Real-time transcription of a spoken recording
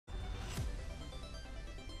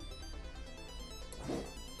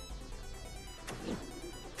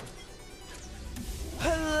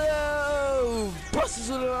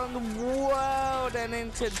around the world, and in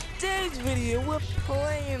today's video we're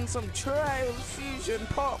playing some Trials Fusion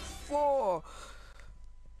Part 4.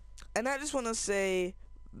 And I just want to say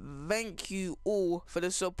thank you all for the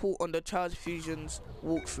support on the Trials Fusion's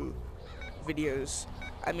walkthrough videos.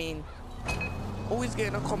 I mean, always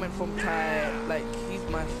getting a comment from Kai, like he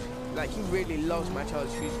really loves my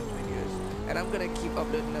Trials Fusion videos, and I'm gonna keep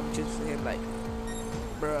uploading them just for him. Like,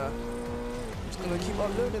 bruh, I'm just gonna keep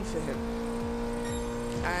uploading for him.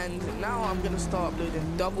 And now I'm gonna start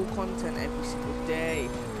uploading double content every single day.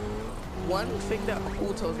 One thing that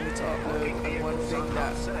Paul tells me to upload, and one thing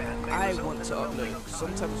that I want to upload.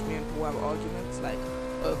 Sometimes me and Paul have arguments like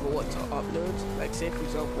over what to upload. Like, say for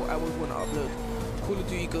example, I would want to upload Call of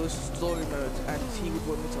Duty Ghost Story Mode, and he would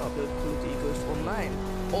want me to upload Call of Duty Ghost Online,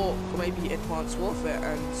 or maybe Advanced Warfare.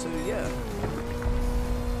 And so yeah.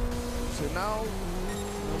 So now,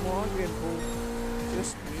 no more arguing, Paul.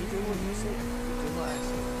 Just me doing what you say. Doing what I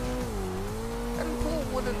say. And Paul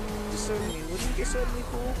wouldn't disown me. Would he disown me,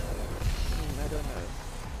 Paul? I don't know.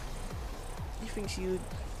 You think she would?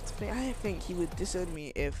 I think he would disown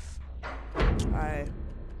me if I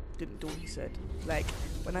didn't do what he said. Like,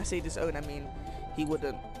 when I say disown, I mean he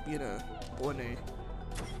wouldn't, you know, want to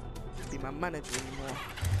be my manager anymore.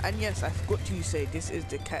 And yes, I forgot to say this is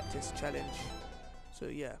the Cactus Challenge. So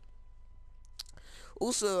yeah.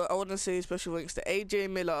 Also, I want to say special thanks to AJ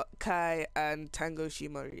Miller, Kai, and Tango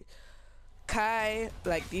Shimori. Kai,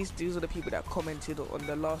 like these are the people that commented on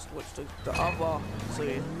the last watch, the other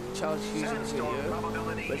Trials Fusion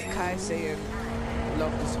video, with Kai saying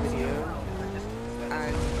love this video,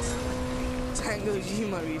 and Tango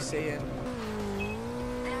Shimori saying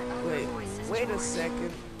wait a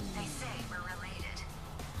second,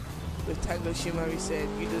 with Tango Shimori saying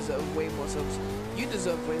you deserve way more subs,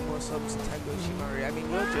 Tango Shimori. I mean,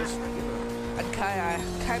 you're just, you know. And Kai, I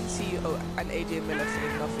can see and AJ Miller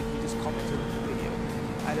saying nothing. He just commented on the video.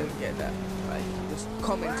 I don't get that. Like, he just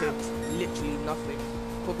commented literally nothing.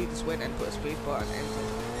 Probably just went and put a space bar and entered.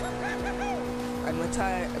 And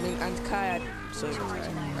Matai, and Kai, sorry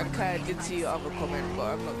Matai, and Kai did see your other comment,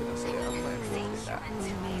 but I'm not gonna say it. I'm not involved with that.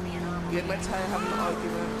 Me and Matai have an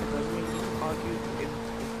argument because we argued in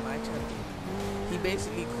my channel. He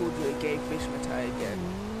basically called you a gay fish, Matai,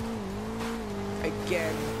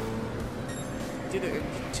 again. Did it in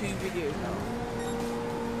 2 videos now,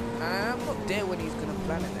 and I'm not there when he's gonna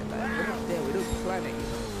plan it. Like, we're not there, we don't plan it, you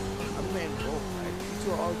know. I'm not involved. Like, if you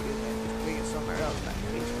two are arguing, man, just bring it somewhere else, like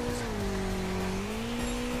Facebook.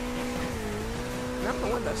 And I'm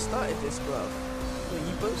the one that started this, bro. Well,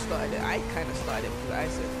 you both started it. I kind of started it because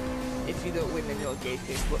I said, if you don't win, then you're a gay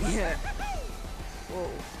fish. But yeah.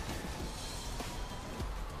 Whoa.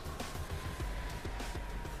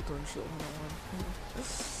 Don't shoot one.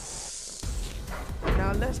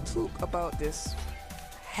 Now let's talk about this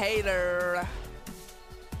hater.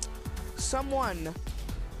 Someone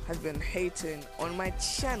has been hating on my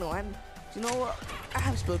channel, and you know what? I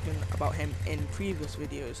have spoken about him in previous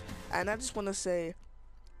videos, and I just want to say,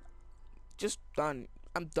 just done.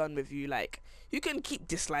 I'm done with you. Like, you can keep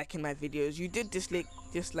disliking my videos. You did dislike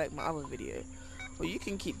my other video, but you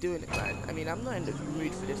can keep doing it, man. I mean, I'm not in the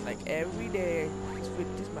mood for this. Like, every day,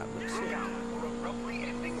 this map looks sick.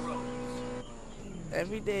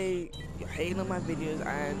 Every day you're hating on my videos,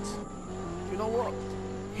 and you know what?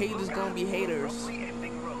 Haters gonna be haters.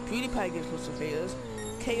 PewDiePie gets lots of haters.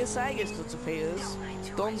 KSI gets lots of haters.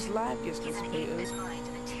 Dom's Live gets lots of haters.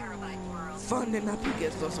 Fun and Nappy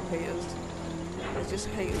gets lots of haters. It's just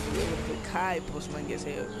haters. Kai Bossman gets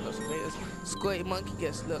haters, lots of haters. Squirty Monkey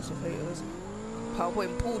gets lots of haters.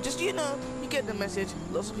 PowerPoint Pool, just, you know, you get the message.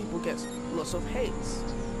 Lots of people get lots of hates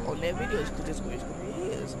on their videos because there's always gonna be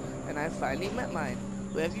haters. And I finally met mine.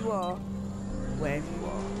 Wherever you are, I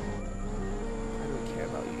don't care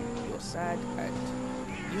about you. You're sad, and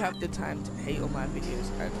you have the time to hate on my videos.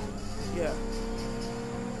 And yeah,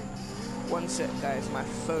 one sec, guys. My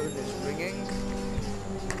phone is ringing.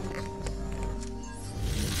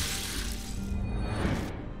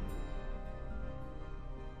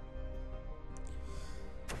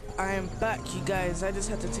 I am back, you guys. I just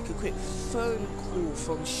had to take a quick phone call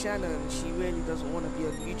from Shannon. She really doesn't want to be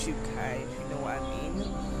on YouTube, Kai, if you know what I mean.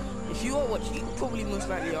 If you are watching, you probably most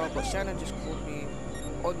likely are, but Shannon just called me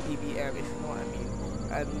on BBM, if you know what I mean.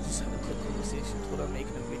 And we just had a quick conversation, told her I'm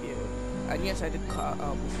making a video. And yes, I did cut it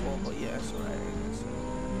out before, but yeah, it's alright.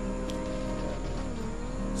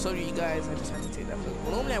 Sorry, you guys, I just had to take that phone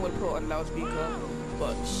call. Normally I would put it on loudspeaker,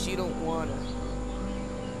 but she don't want to.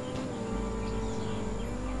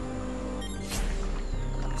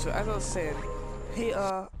 So as I was saying,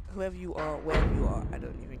 hater, whoever you are, wherever you are, I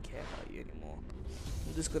don't even care about you anymore.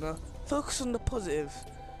 I'm just gonna focus on the positive.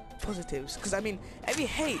 positives, because I mean, every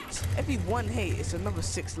one hate is another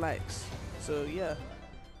 6 likes. So yeah,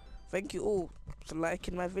 thank you all for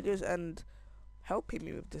liking my videos and helping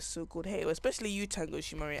me with this so-called hate, especially you, Tango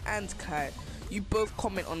Shimari and Kai. You both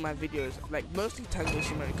comment on my videos, like mostly Tango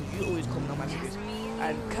Shimari because you always comment on my videos,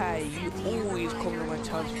 and Kai, you always comment on my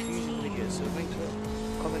Child's Fusion videos. So thanks for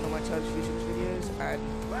commenting on my Child's Fusion videos, and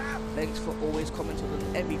thanks for always commenting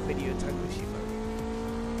on every video, Tango Shimari.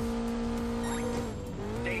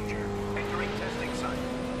 Danger. Entering testing site.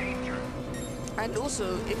 Danger. And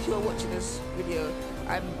also, if you're watching this video,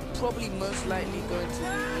 I'm probably most likely going to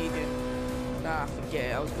be needing. Nah, forget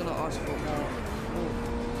it. I was gonna ask for more.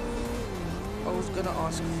 I was gonna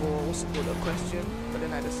ask for what's it called, a question, but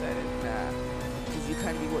then I decided nah, because you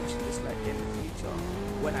can be watching this like in the future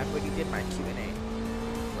when I've already did my Q&A.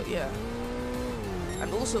 But yeah.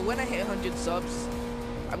 And also, when I hit 100 subs,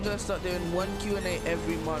 I'm gonna start doing one Q&A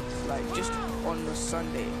every month, like just on a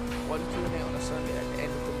Sunday. One Q&A on a Sunday at the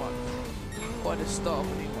end of the month, or at the start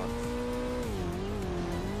of the month.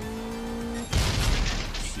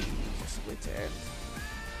 To end.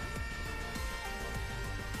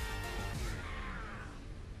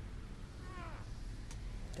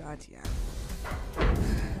 God, yeah.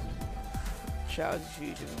 Child's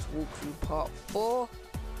Fusions walkthrough part 4.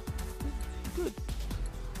 Good.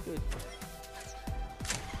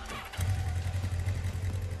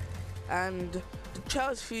 And the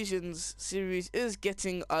Child's Fusions series is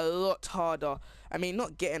getting a lot harder. I mean,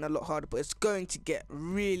 not getting a lot harder, but it's going to get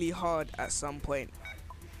really hard at some point.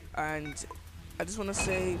 And I just want to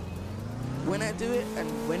say, when I do it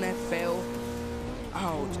and when I fail,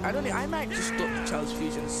 ouch, I might just stop the Child's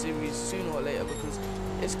Fusion series sooner or later, because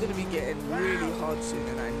it's going to be getting really hard soon,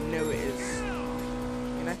 and I know it is.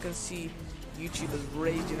 And I can see YouTubers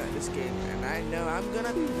raging at this game, and I know I'm going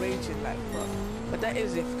to be raging like fuck. But that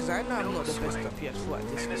is it, because I know I'm not the best at PS4 at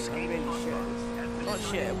this game. I'm really shit at this. Not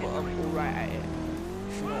shit, but I'm alright at it.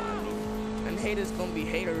 If you know what I mean. And haters going to be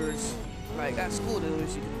haters. Like at school, there's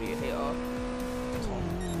always you can be a hater.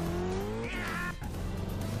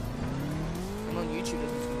 And on YouTube,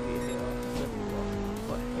 there's gonna be a hater.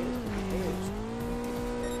 But haters gonna be haters.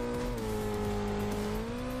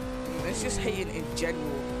 It's just hating in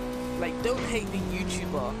general. Like, don't hate the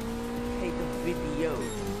YouTuber, hate the video.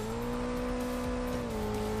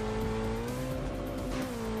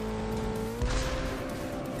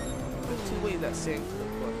 There's 2 ways that saying could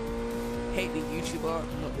have gone. Hate the YouTuber,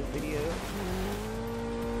 not the video,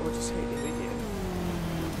 or just hate the video.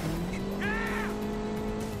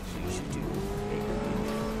 So you should do hate the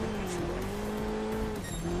video, YouTuber.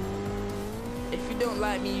 If you don't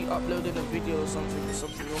like me uploading a video or something, there's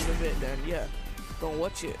something wrong with it, then yeah, don't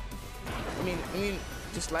watch it. I mean,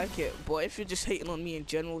 just like it. But if you're just hating on me in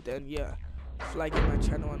general, then yeah, flagging my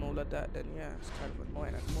channel and all of that, then yeah, it's kind of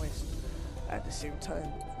annoying and moist at the same time.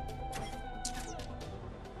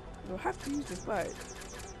 You'll have to use this bike.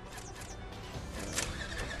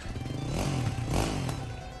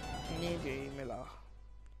 AJ Miller.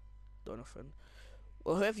 Donovan.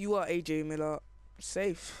 Well, whoever you are, AJ Miller,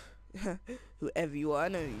 safe. Whoever you are, I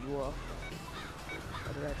know who you are.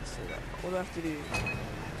 Why did I have to say that? What do I have to do?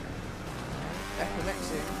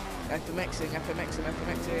 FMXing.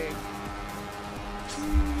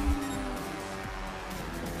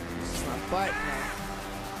 This is my bike now.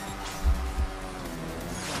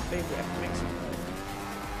 Favorite FMXing.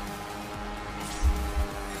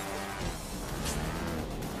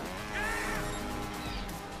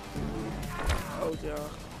 Oh dear.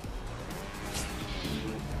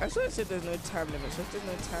 I swear it said there's no time limit, so if there's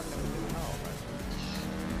no time limit, then how, man?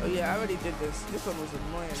 Oh yeah, I already did this. This one was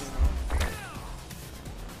annoying, you know.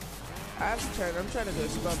 I'm trying to go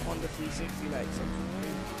spam on the 360 like something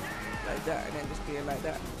like that, and then just be like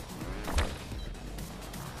that.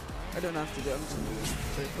 I don't have to do it, I'm just gonna do it.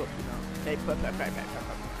 So it's properly now. Hey, back.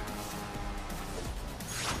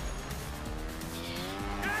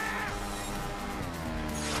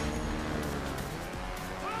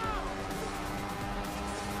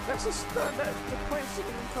 That's a stun, that the points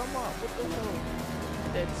didn't even come up. What the hell?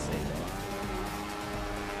 Dead to say that.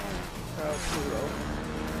 Oh, cool.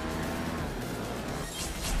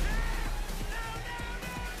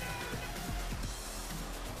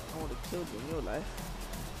 I would have killed you in your life.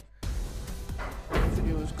 The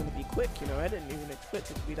video was gonna be quick, you know. I didn't even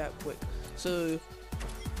expect it to be that quick. So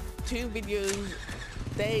 2 videos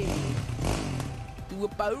daily. Do a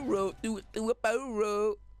bow roll. Do a bow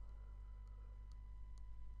roll.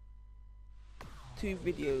 2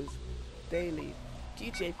 videos daily.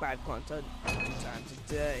 GTA 5 content 2 times a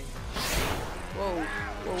day. Whoa.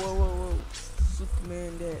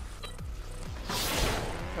 Superman dead.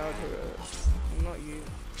 Proud hero. Not you.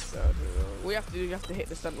 Proud hero. What you have to do, you have to hit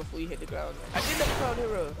the stunt before you hit the ground. I did the proud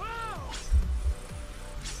hero.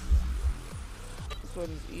 This one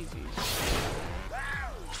is easy.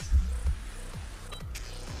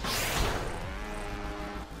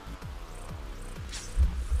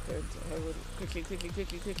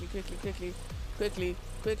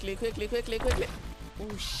 Quickly.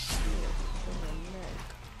 Oh shit. Oh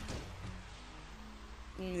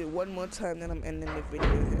my neck. One more time, then I'm ending the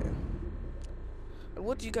video here. And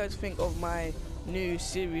what do you guys think of my new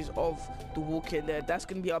series of The Walking Dead? That's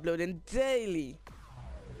gonna be uploading daily.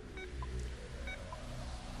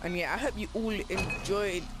 And yeah, I hope you all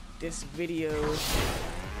enjoyed this video.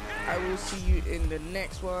 I will see you in the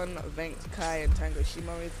next one. Thanks Kai and Tango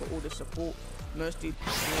Shimori for all the support. Mostly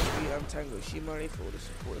Tango Shimori for all the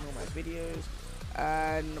support in all my videos.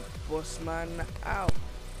 And Bossman out.